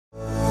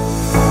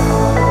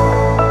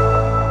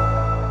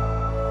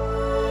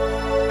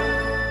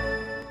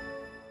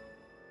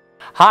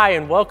Hi,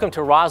 and welcome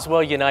to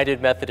Roswell United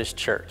Methodist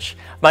Church.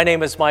 My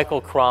name is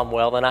Michael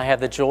Cromwell, and I have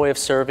the joy of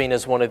serving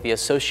as one of the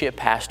associate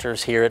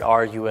pastors here at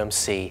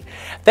RUMC.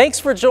 Thanks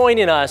for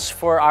joining us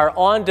for our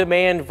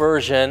on-demand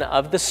version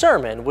of the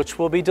sermon, which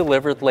will be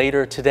delivered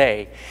later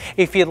today.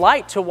 If you'd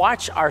like to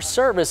watch our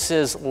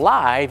services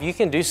live, you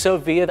can do so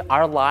via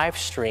our live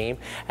stream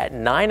at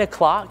 9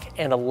 o'clock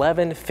and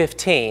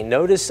 11:15.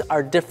 Notice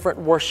our different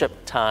worship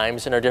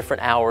times and our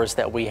different hours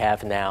that we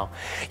have now.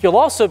 You'll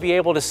also be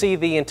able to see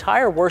the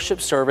entire worship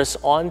service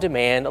on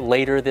demand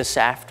later this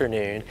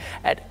afternoon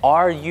at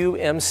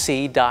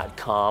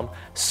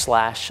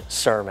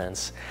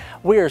rumc.com/sermons.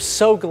 We are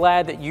so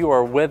glad that you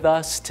are with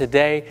us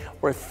today.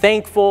 We're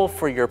thankful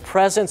for your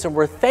presence, and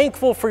we're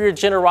thankful for your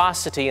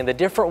generosity and the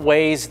different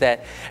ways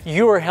that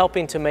you are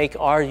helping to make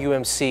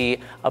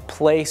RUMC a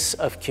place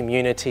of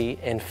community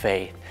and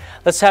faith.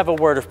 Let's have a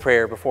word of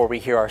prayer before we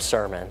hear our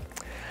sermon.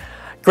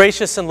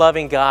 Gracious and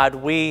loving God,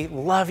 we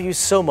love you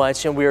so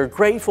much, and we are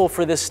grateful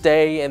for this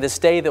day and this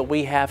day that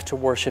we have to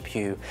worship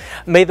you.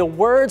 May the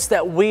words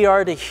that we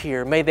are to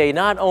hear, may they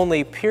not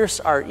only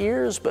pierce our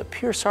ears, but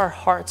pierce our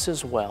hearts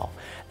as well,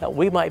 that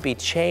we might be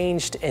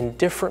changed and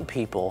different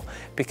people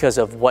because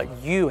of what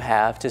you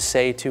have to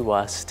say to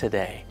us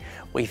today.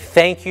 We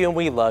thank you and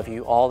we love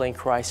you. All in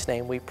Christ's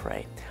name we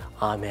pray.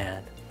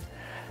 Amen.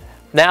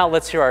 Now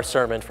let's hear our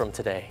sermon from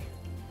today.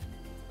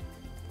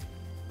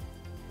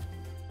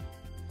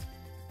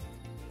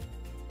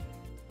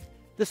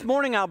 This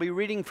morning I'll be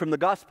reading from the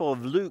Gospel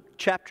of Luke,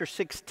 chapter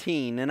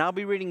 16, and I'll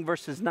be reading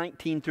verses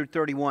 19 through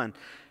 31.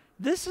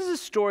 This is a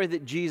story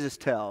that Jesus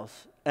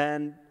tells,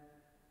 and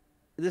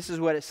this is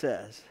what it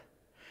says.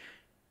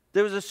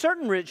 There was a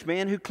certain rich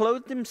man who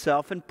clothed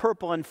himself in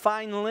purple and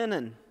fine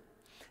linen,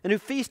 and who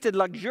feasted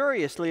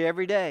luxuriously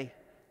every day.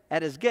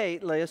 At his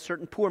gate lay a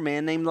certain poor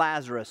man named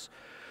Lazarus,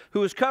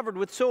 who was covered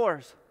with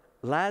sores.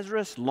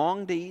 Lazarus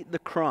longed to eat the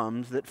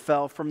crumbs that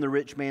fell from the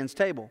rich man's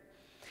table.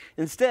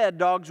 Instead,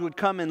 dogs would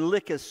come and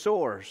lick his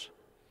sores.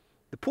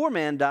 The poor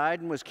man died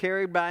and was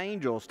carried by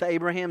angels to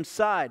Abraham's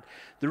side.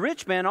 The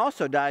rich man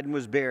also died and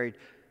was buried.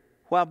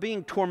 While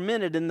being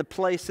tormented in the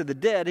place of the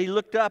dead, he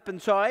looked up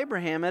and saw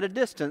Abraham at a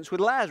distance with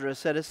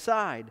Lazarus at his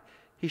side.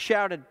 He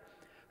shouted,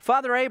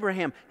 "Father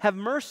Abraham, have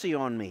mercy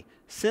on me.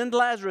 Send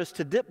Lazarus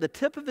to dip the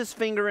tip of his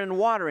finger in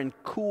water and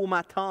cool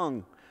my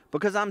tongue,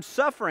 because I'm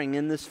suffering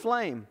in this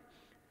flame."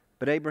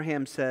 But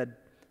Abraham said,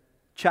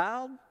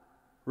 "Child,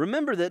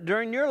 remember that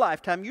during your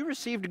lifetime you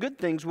received good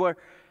things,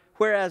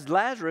 whereas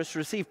Lazarus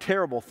received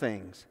terrible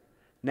things.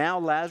 Now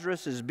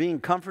Lazarus is being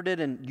comforted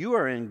and you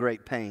are in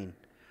great pain.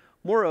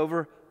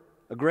 Moreover,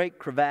 a great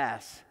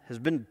crevasse has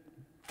been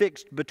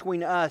fixed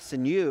between us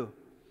and you.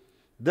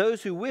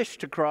 Those who wish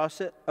to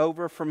cross it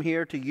over from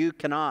here to you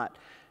cannot,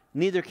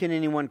 neither can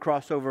anyone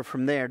cross over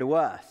from there to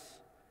us."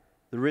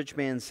 The rich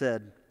man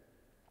said,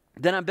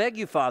 "Then I beg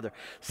you, Father,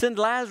 send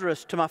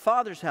Lazarus to my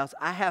father's house.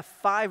 I have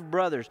 5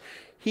 brothers.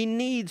 He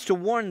needs to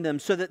warn them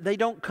so that they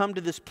don't come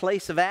to this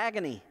place of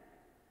agony."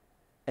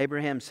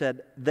 Abraham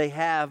said, "They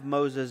have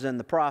Moses and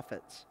the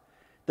prophets.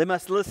 They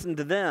must listen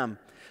to them."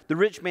 The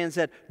rich man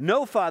said,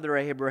 "No, Father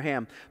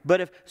Abraham,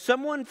 but if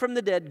someone from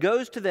the dead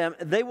goes to them,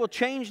 they will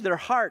change their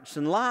hearts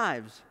and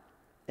lives."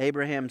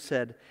 Abraham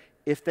said,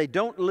 "If they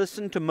don't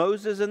listen to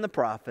Moses and the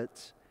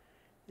prophets,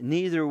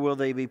 neither will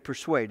they be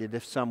persuaded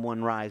if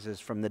someone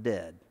rises from the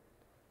dead."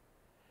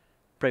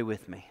 Pray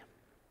with me.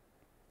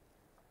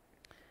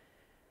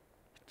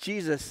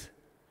 Jesus,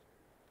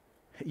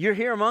 you're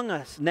here among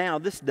us now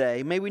this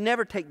day. May we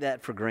never take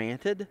that for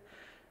granted,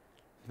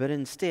 but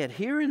instead,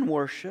 here in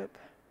worship,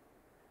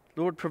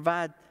 Lord,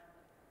 provide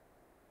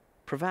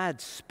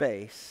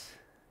space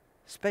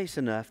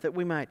enough that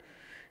we might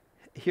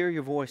hear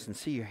your voice and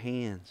see your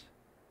hands.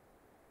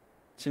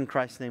 It's in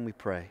Christ's name we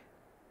pray.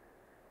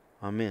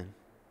 Amen.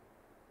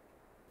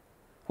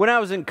 When I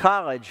was in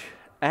college,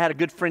 I had a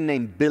good friend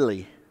named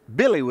Billy.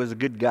 Billy was a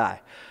good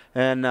guy,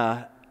 and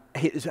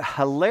he was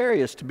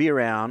hilarious to be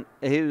around.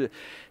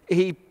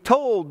 He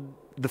told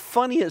the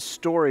funniest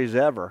stories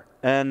ever,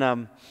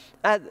 and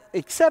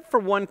except for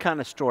one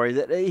kind of story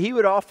that he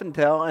would often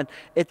tell. And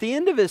at the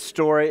end of his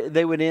story,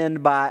 they would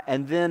end by,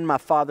 "And then my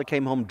father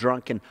came home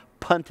drunk and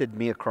punted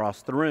me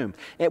across the room."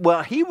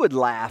 Well, he would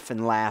laugh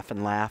and laugh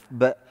and laugh,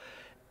 but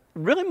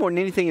really more than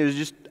anything, it was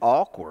just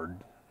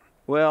awkward.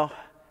 Well,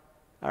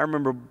 I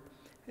remember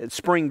at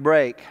spring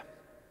break,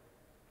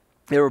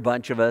 there were a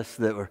bunch of us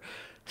that were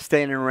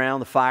standing around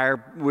the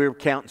fire. We were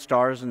counting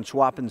stars and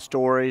swapping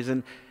stories.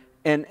 And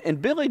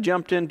Billy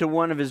jumped into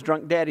one of his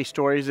drunk daddy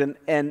stories,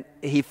 and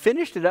he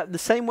finished it up the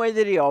same way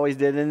that he always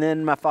did. "And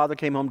then my father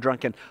came home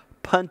drunk and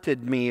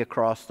punted me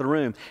across the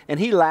room." And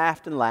he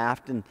laughed and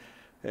laughed, and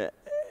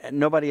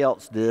nobody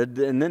else did.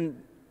 And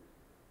then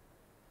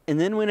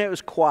when it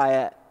was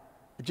quiet,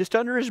 just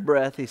under his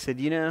breath, he said,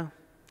 "You know,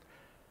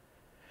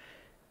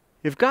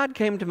 if God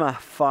came to my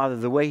father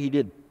the way he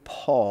did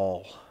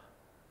Paul,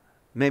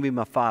 maybe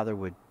my father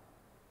would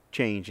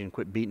change and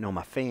quit beating on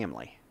my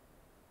family."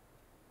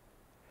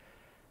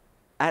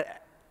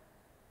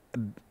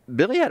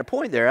 Billy had a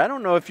point there. I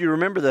don't know if you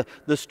remember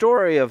the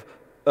story of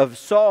of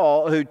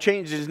Saul, who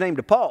changed his name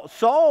to Paul.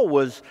 Saul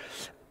was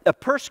a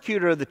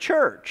persecutor of the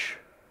church.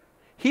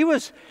 He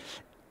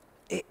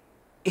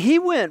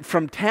went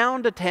from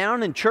town to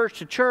town and church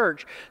to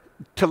church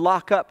to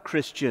lock up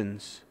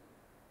Christians,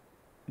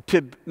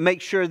 to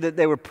make sure that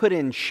they were put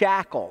in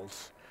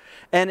shackles.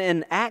 And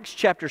in Acts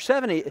chapter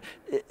 7,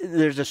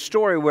 there's a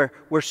story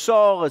where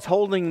Saul is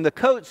holding the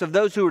coats of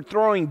those who were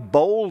throwing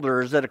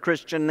boulders at a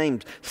Christian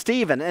named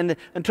Stephen, and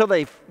until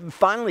they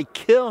finally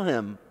kill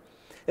him.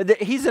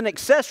 He's an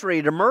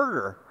accessory to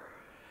murder.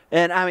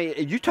 And I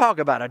mean, you talk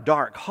about a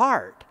dark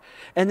heart.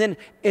 And then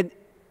in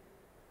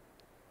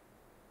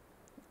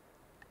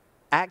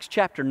Acts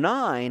chapter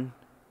 9,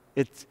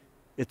 it's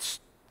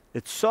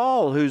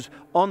Saul who's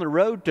on the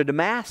road to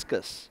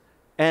Damascus.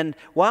 And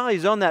while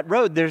he's on that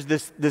road, there's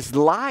this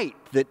light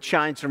that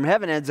shines from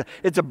heaven. And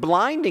it's a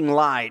blinding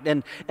light.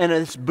 And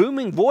this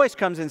booming voice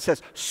comes and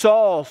says,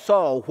 "Saul,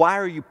 Saul, why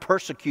are you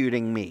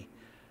persecuting me?"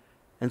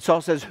 And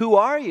Saul says, "Who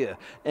are you?"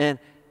 And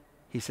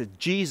he said,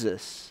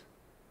 "Jesus,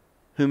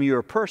 whom you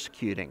are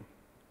persecuting."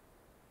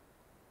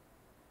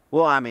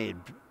 Well, I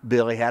mean,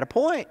 Billy had a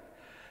point.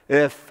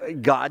 If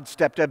God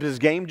stepped up his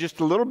game just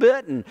a little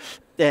bit and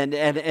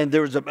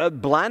there was a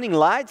blinding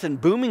lights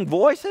and booming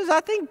voices, I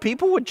think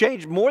people would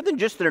change more than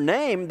just their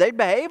name. They'd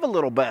behave a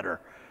little better.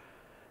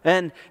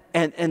 And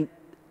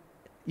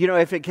you know,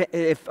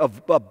 if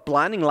a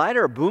blinding light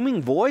or a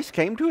booming voice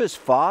came to his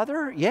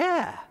father,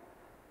 yeah,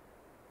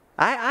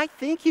 I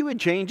think he would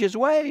change his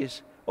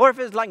ways. Or if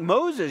it's like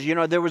Moses, you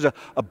know, there was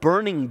a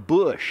burning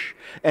bush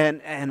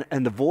and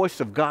the voice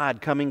of God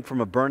coming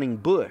from a burning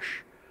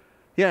bush.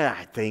 Yeah,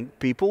 I think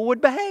people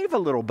would behave a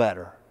little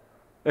better.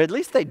 Or at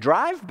least they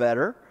drive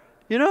better.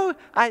 You know,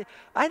 I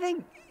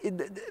think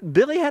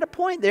Billy had a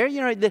point there.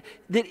 You know,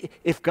 that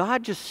if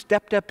God just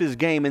stepped up his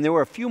game and there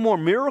were a few more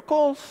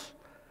miracles,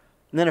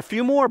 and then a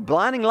few more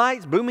blinding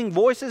lights, booming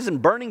voices,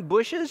 and burning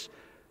bushes,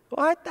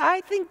 well,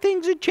 I think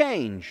things would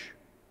change.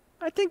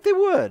 I think they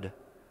would.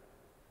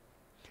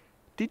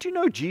 Did you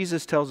know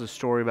Jesus tells a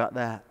story about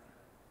that?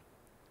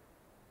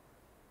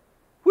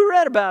 We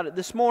read about it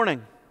this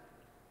morning.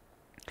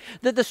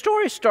 That the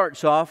story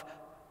starts off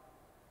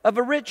of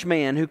a rich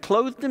man who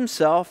clothed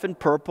himself in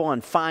purple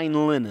and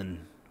fine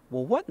linen.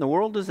 Well, what in the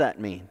world does that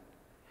mean?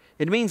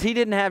 It means he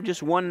didn't have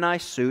just one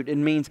nice suit. It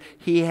means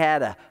he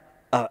had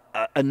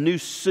a new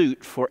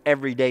suit for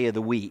every day of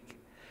the week.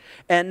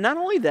 And not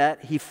only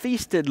that, he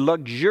feasted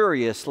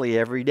luxuriously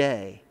every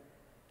day.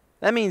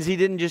 That means he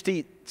didn't just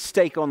eat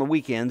steak on the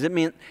weekends. It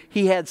meant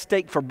he had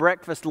steak for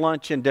breakfast,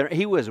 lunch, and dinner.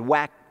 He was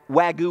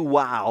Wagyu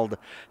wild.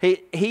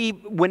 He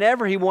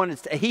whenever he wanted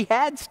steak, he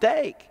had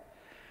steak.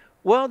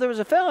 Well, there was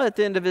a fellow at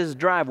the end of his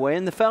driveway,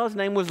 and the fellow's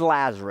name was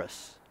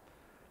Lazarus.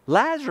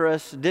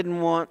 Lazarus didn't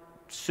want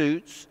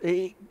suits.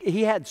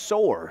 He had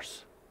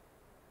sores.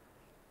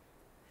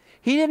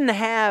 He didn't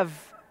have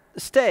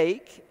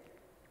steak.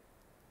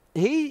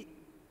 He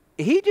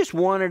just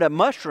wanted a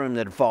mushroom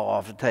that'd fall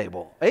off the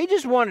table. He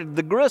just wanted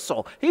the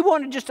gristle. He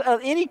wanted just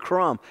any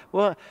crumb.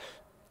 Well,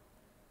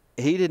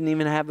 he didn't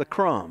even have the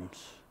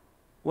crumbs.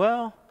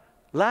 Well,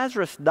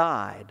 Lazarus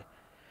died.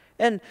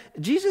 And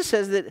Jesus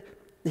says that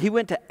he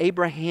went to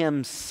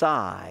Abraham's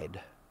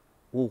side.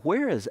 Well,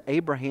 where is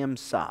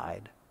Abraham's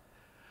side?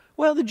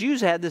 Well, the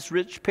Jews had this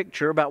rich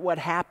picture about what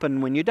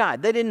happened when you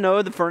died. They didn't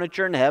know the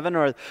furniture in heaven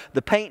or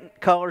the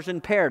paint colors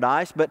in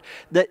paradise, but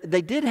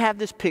they did have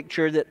this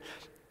picture that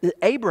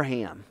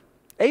Abraham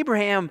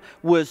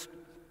was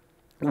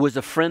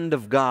a friend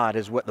of God,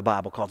 is what the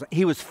Bible calls it.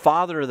 He was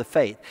father of the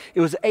faith.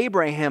 It was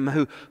Abraham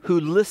who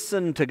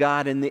listened to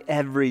God in the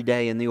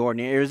everyday, in the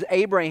ordinary. It was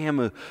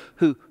Abraham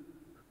who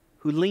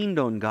leaned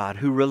on God,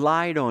 who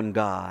relied on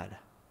God,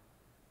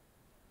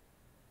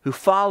 who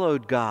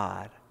followed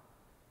God.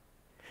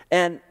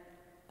 And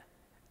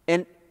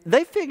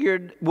they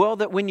figured, well,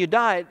 that when you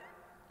died,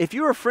 if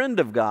you were a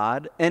friend of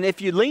God, and if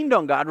you leaned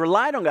on God,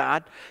 relied on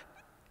God,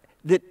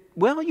 that,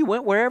 well, you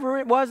went wherever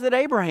it was that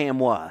Abraham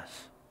was.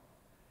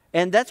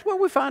 And that's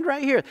what we find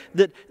right here,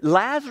 that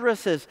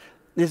Lazarus is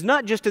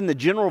not just in the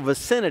general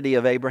vicinity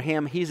of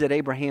Abraham, he's at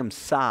Abraham's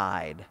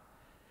side.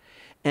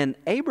 And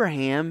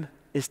Abraham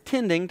is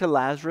tending to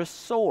Lazarus'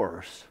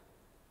 sores.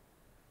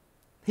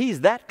 He's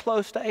that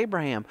close to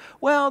Abraham.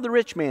 Well, the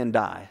rich man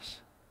dies.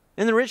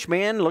 And the rich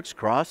man looks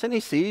across and he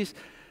sees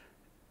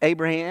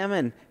Abraham,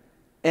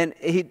 and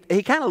he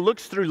kind of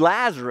looks through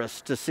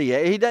Lazarus to see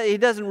it. He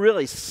doesn't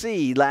really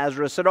see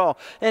Lazarus at all.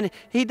 And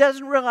he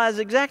doesn't realize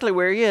exactly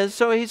where he is,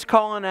 so he's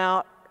calling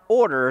out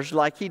orders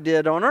like he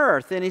did on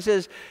earth. And he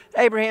says,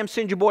 "Abraham,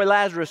 send your boy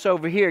Lazarus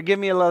over here. Give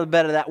me a little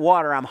bit of that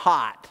water. I'm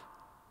hot."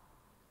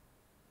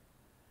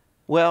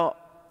 Well,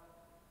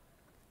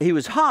 he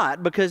was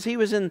hot because he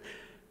was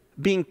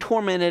being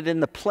tormented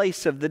in the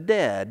place of the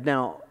dead.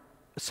 Now,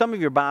 some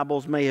of your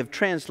Bibles may have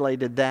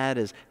translated that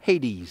as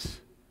Hades.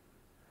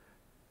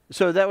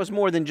 So that was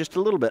more than just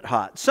a little bit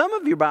hot. Some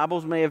of your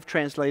Bibles may have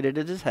translated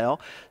it as hell.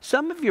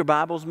 Some of your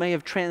Bibles may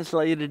have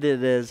translated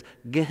it as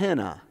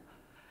Gehenna.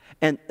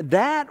 And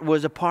that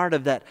was a part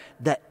of that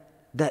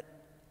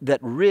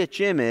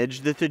rich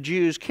image that the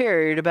Jews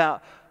carried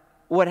about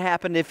what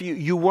happened if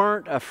you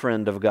weren't a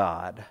friend of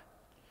God.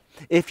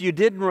 If you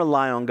didn't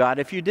rely on God,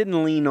 if you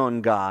didn't lean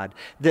on God.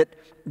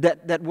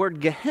 That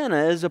word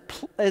Gehenna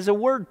is a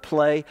word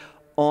play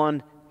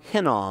on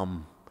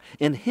Hinnom.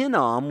 And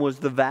Hinnom was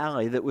the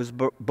valley that was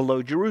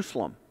below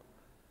Jerusalem.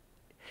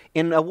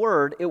 In a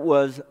word, it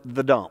was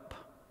the dump.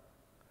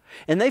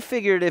 And they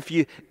figured if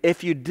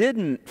you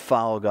didn't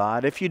follow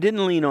God, if you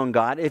didn't lean on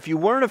God, if you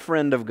weren't a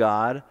friend of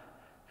God,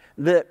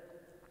 that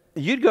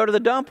you'd go to the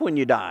dump when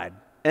you died.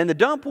 And the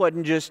dump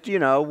wasn't just,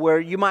 where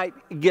you might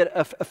get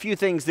a few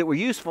things that were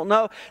useful.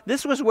 No,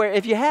 this was where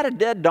if you had a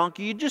dead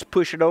donkey, you'd just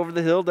push it over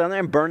the hill down there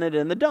and burn it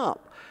in the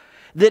dump.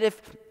 That if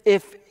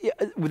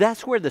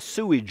that's where the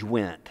sewage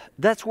went.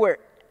 That's where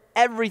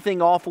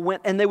everything awful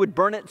went, and they would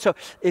burn it. So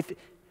if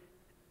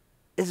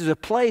this is a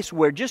place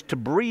where just to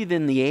breathe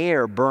in the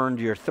air burned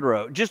your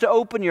throat. Just to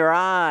open your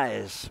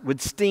eyes would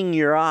sting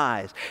your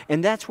eyes.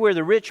 And that's where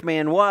the rich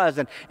man was.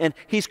 And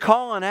he's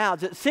calling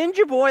out, send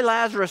your boy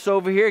Lazarus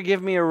over here,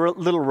 give me a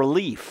little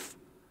relief.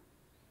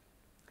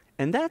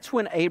 And that's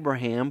when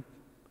Abraham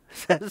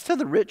says to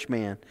the rich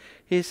man,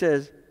 he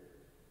says,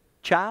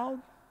 child,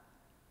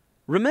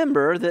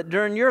 remember that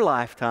during your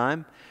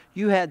lifetime,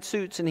 you had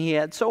suits and he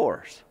had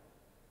sores.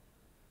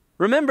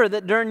 Remember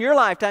that during your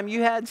lifetime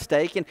you had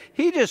steak and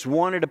he just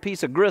wanted a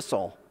piece of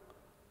gristle.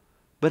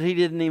 But he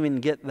didn't even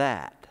get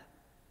that.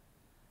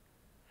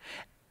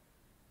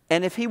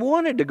 And if he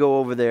wanted to go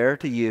over there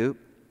to you,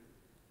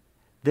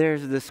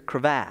 there's this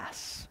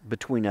crevasse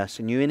between us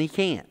and you, and he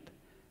can't.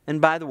 And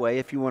by the way,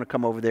 if you want to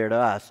come over there to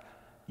us,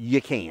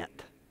 you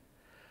can't.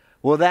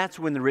 Well, that's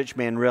when the rich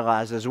man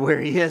realizes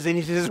where he is, and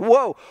he says,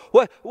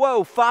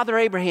 whoa, Father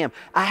Abraham,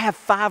 I have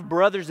 5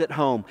 brothers at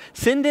home.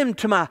 Send them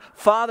to my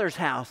father's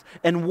house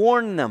and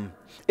warn them.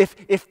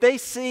 If they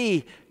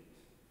see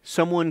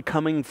someone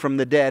coming from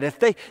the dead, if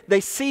they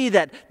see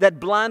that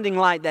blinding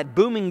light, that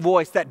booming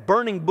voice, that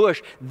burning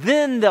bush,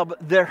 then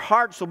their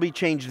hearts will be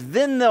changed.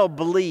 Then they'll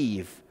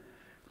believe.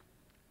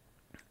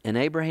 And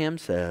Abraham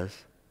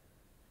says,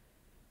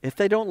 if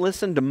they don't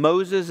listen to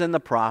Moses and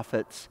the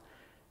prophets,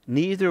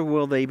 neither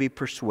will they be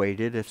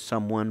persuaded if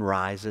someone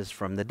rises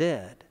from the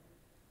dead.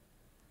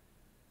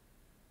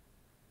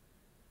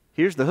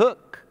 Here's the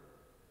hook.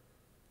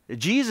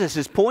 Jesus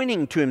is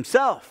pointing to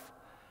himself.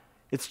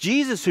 It's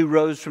Jesus who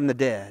rose from the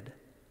dead.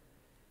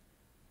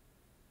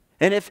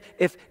 And if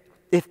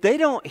they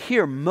don't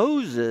hear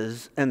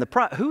Moses and the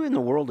prophet, who in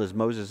the world is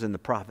Moses and the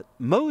prophet?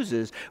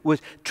 Moses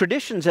was,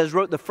 tradition says,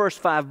 wrote the first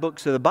 5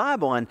 books of the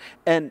Bible,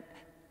 and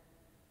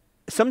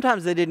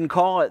sometimes they didn't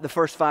call it the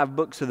first 5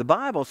 books of the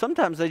Bible.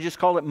 Sometimes they just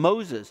called it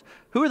Moses.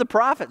 Who are the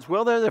prophets?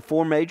 Well, they're the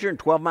 4 major and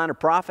 12 minor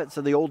prophets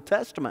of the Old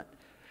Testament.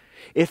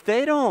 If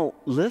they don't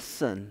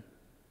listen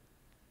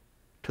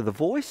to the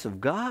voice of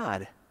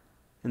God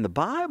in the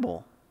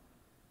Bible,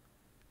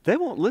 they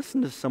won't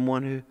listen to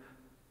someone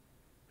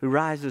who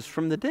rises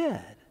from the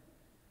dead.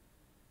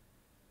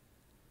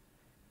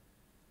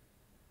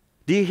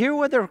 Do you hear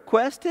what the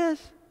request is?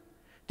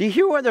 Do you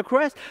hear what the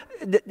request?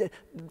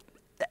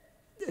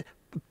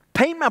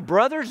 Paint my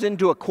brothers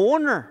into a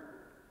corner.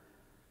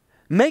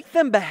 Make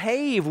them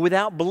behave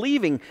without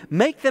believing.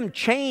 Make them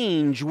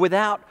change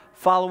without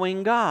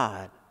following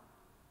God.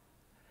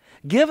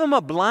 Give them a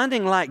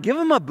blinding light. Give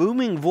them a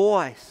booming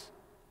voice.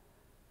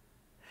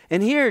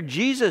 And here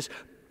Jesus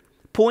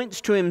points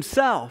to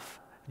himself.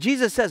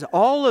 Jesus says,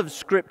 all of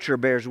Scripture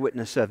bears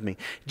witness of me.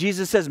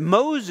 Jesus says,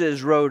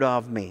 Moses wrote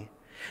of me.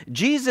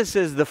 Jesus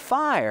is the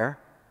fire.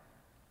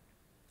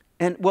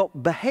 And,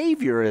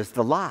 behavior is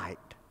the light.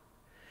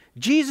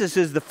 Jesus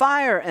is the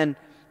fire and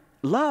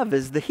love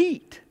is the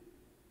heat.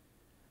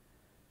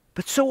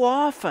 But so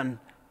often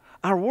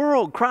our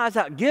world cries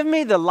out, give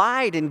me the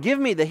light and give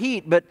me the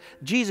heat, but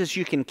Jesus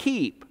you can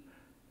keep.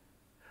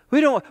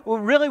 We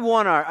really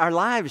want our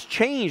lives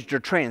changed or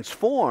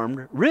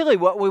transformed. Really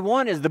what we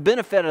want is the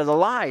benefit of the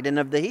light and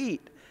of the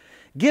heat.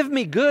 Give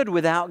me good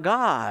without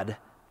God.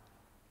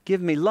 Give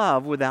me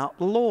love without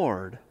the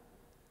Lord.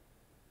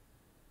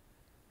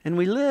 And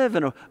we live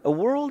in a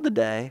world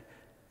today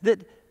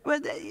that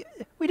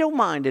we don't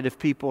mind it if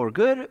people are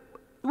good.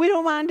 We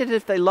don't mind it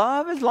if they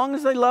love, as long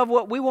as they love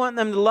what we want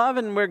them to love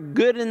and we're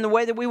good in the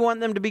way that we want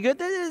them to be good.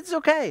 It's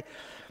okay.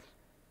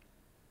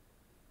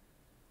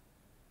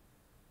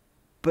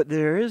 But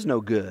there is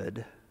no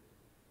good.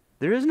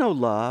 There is no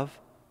love.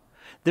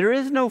 There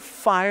is no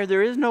fire.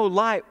 There is no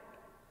light.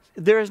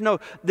 There is no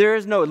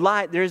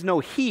light. There is no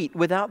heat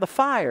without the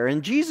fire.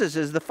 And Jesus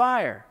is the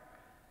fire.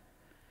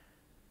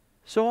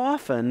 So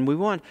often we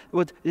want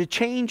to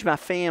change my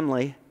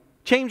family,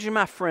 change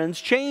my friends,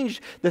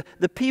 change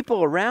the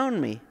people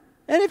around me.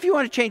 And if you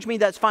want to change me,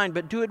 that's fine,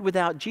 but do it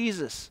without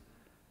Jesus.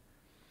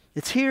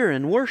 It's here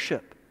in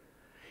worship.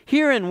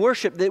 Here in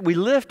worship that we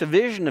lift a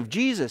vision of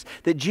Jesus,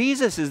 that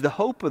Jesus is the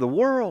hope of the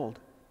world.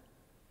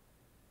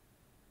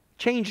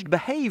 Changed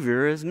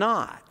behavior is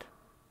not.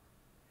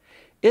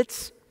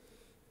 It's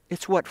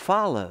what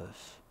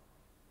follows.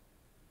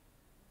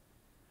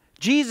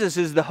 Jesus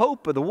is the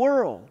hope of the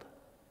world.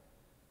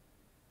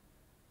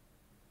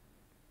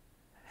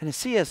 And as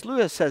C.S.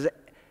 Lewis says,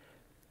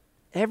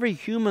 Every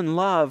human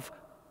love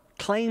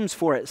claims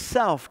for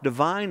itself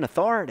divine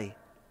authority.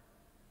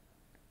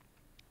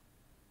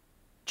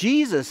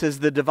 Jesus is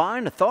the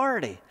divine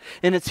authority.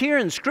 And it's here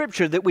in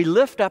Scripture that we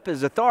lift up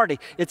His authority.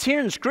 It's here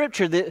in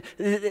Scripture that,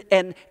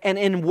 and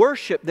in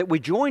worship that we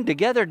join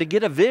together to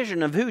get a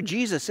vision of who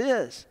Jesus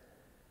is.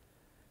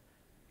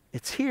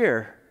 It's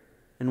here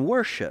in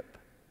worship,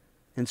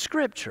 in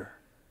Scripture,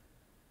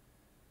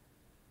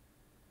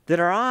 that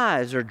our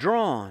eyes are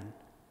drawn,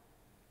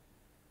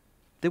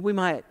 that we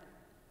might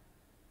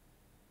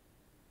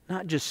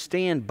not just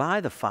stand by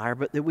the fire,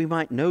 but that we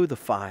might know the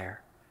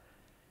fire,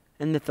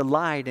 and that the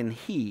light and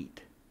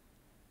heat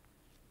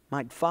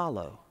might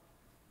follow.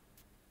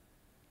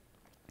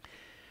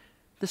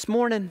 This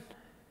morning,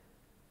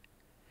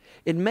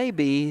 it may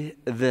be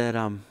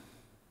that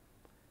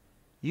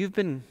you've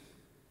been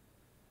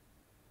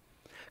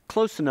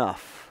close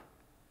enough,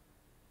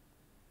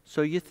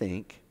 so you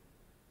think,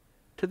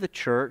 to the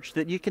church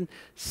that you can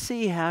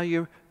see how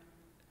your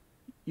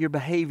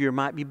behavior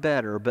might be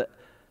better, but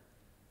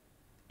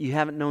you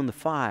haven't known the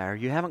fire.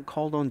 You haven't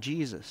called on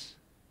Jesus.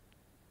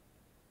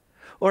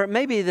 Or it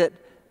may be that,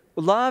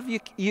 love, you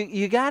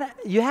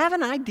have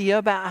an idea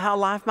about how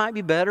life might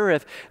be better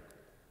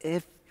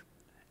if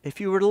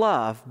you were to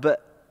love,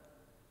 but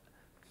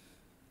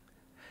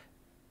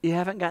you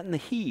haven't gotten the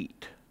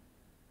heat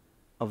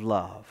of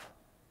love.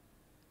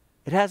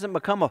 It hasn't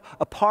become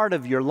a part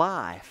of your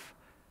life.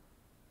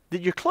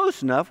 That you're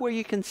close enough where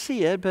you can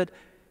see it, but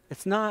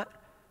it's not,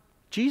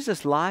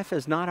 Jesus' life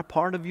is not a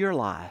part of your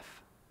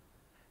life.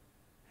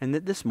 And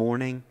that this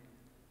morning,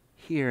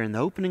 here in the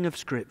opening of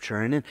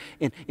Scripture and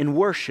in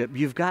worship,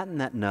 you've gotten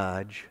that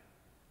nudge.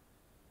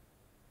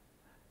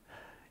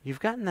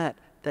 You've gotten that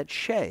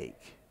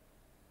shake.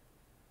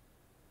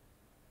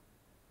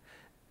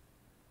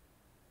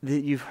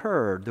 That you've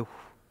heard the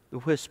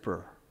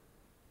whisper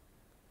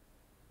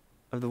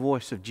of the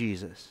voice of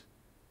Jesus.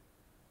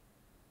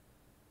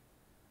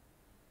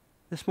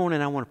 This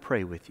morning I want to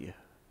pray with you.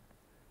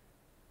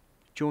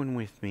 Join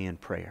with me in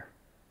prayer.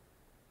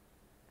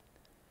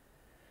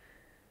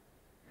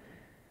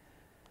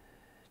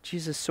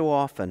 Jesus, so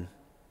often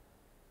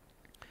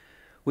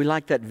we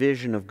like that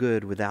vision of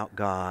good without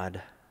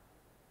God.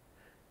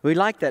 We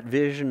like that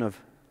vision of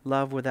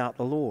love without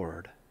the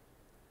Lord.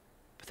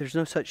 But there's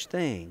no such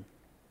thing.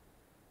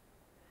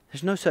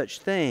 There's no such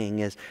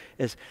thing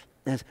as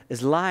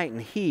light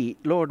and heat,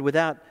 Lord,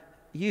 without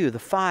you, the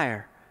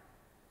fire.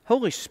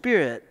 Holy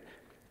Spirit,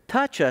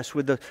 touch us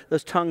with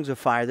those tongues of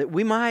fire that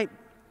we might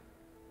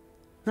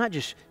not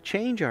just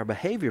change our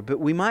behavior, but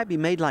we might be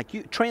made like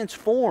you,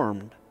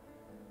 transformed.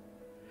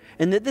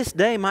 And that this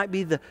day might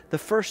be the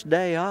first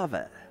day of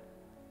it.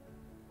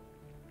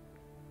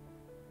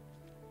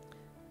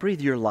 Breathe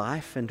your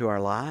life into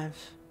our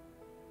lives.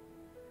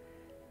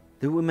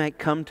 That we might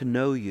come to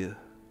know you,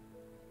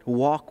 to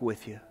walk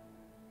with you,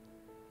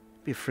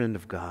 be a friend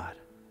of God.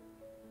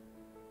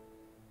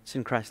 It's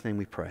in Christ's name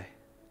we pray.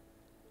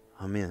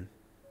 Amen.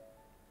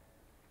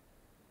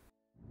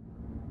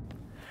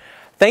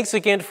 Thanks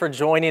again for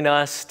joining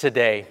us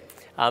today.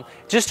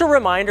 Just a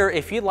reminder,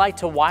 if you'd like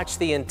to watch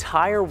the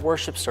entire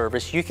worship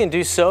service, you can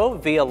do so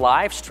via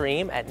live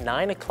stream at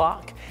 9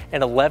 o'clock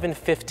and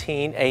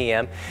 11:15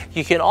 a.m.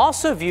 You can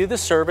also view the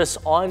service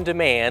on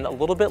demand a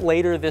little bit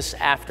later this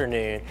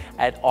afternoon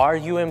at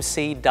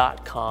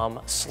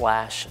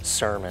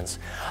rumc.com/sermons.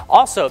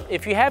 Also,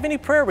 if you have any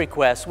prayer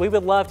requests, we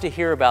would love to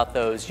hear about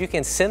those. You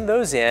can send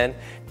those in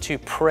to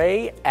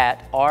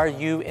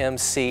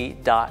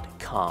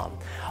pray@rumc.com.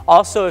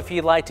 Also, if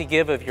you'd like to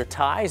give of your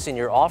tithes and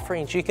your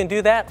offerings, you can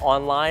do that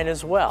online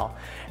as well.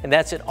 And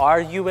that's at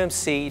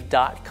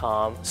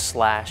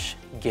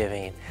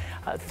rumc.com/giving.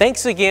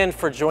 Thanks again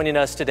for joining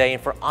us today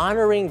and for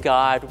honoring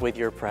God with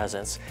your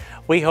presence.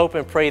 We hope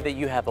and pray that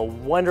you have a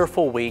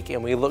wonderful week,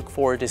 and we look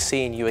forward to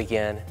seeing you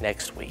again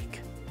next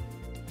week.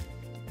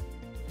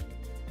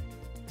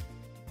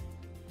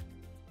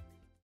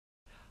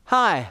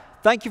 Hi,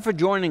 thank you for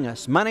joining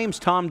us. My name's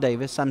Tom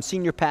Davis. I'm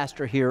senior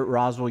pastor here at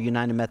Roswell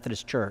United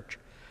Methodist Church.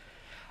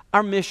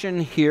 Our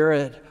mission here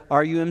at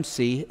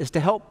RUMC is to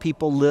help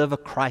people live a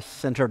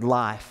Christ-centered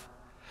life.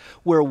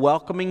 We're a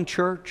welcoming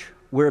church,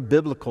 we're a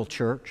biblical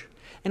church,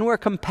 and we're a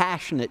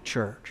compassionate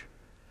church.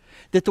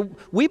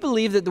 We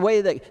believe that the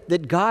way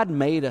that God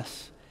made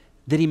us,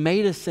 that He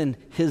made us in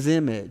His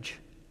image.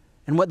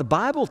 And what the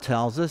Bible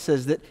tells us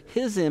is that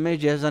His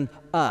image is an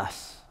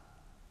us,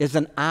 is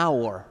an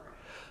our.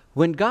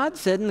 When God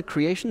said in the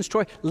creation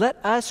story,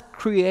 let us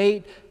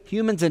create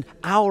humans in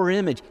our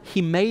image,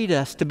 He made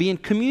us to be in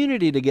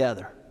community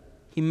together.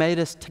 He made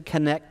us to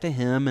connect to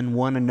Him and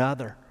one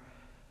another.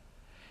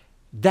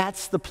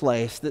 That's the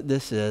place that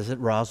this is at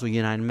Roswell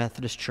United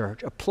Methodist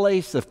Church, a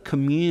place of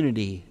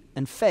community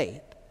and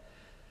faith.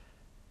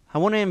 I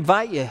want to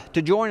invite you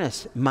to join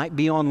us. It might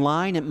be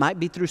online, it might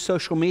be through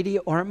social media,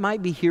 or it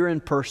might be here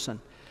in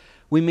person.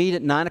 We meet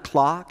at 9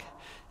 o'clock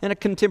in a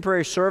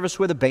contemporary service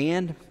with a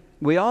band.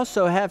 We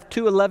also have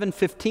two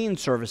 11:15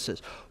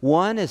 services.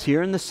 One is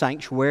here in the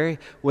sanctuary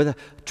with a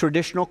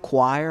traditional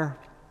choir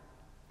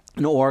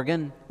in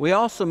Oregon. We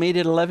also meet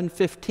at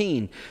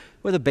 11:15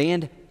 with a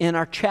band in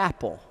our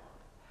chapel.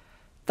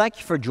 Thank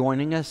you for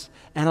joining us,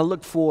 and I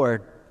look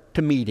forward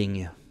to meeting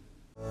you.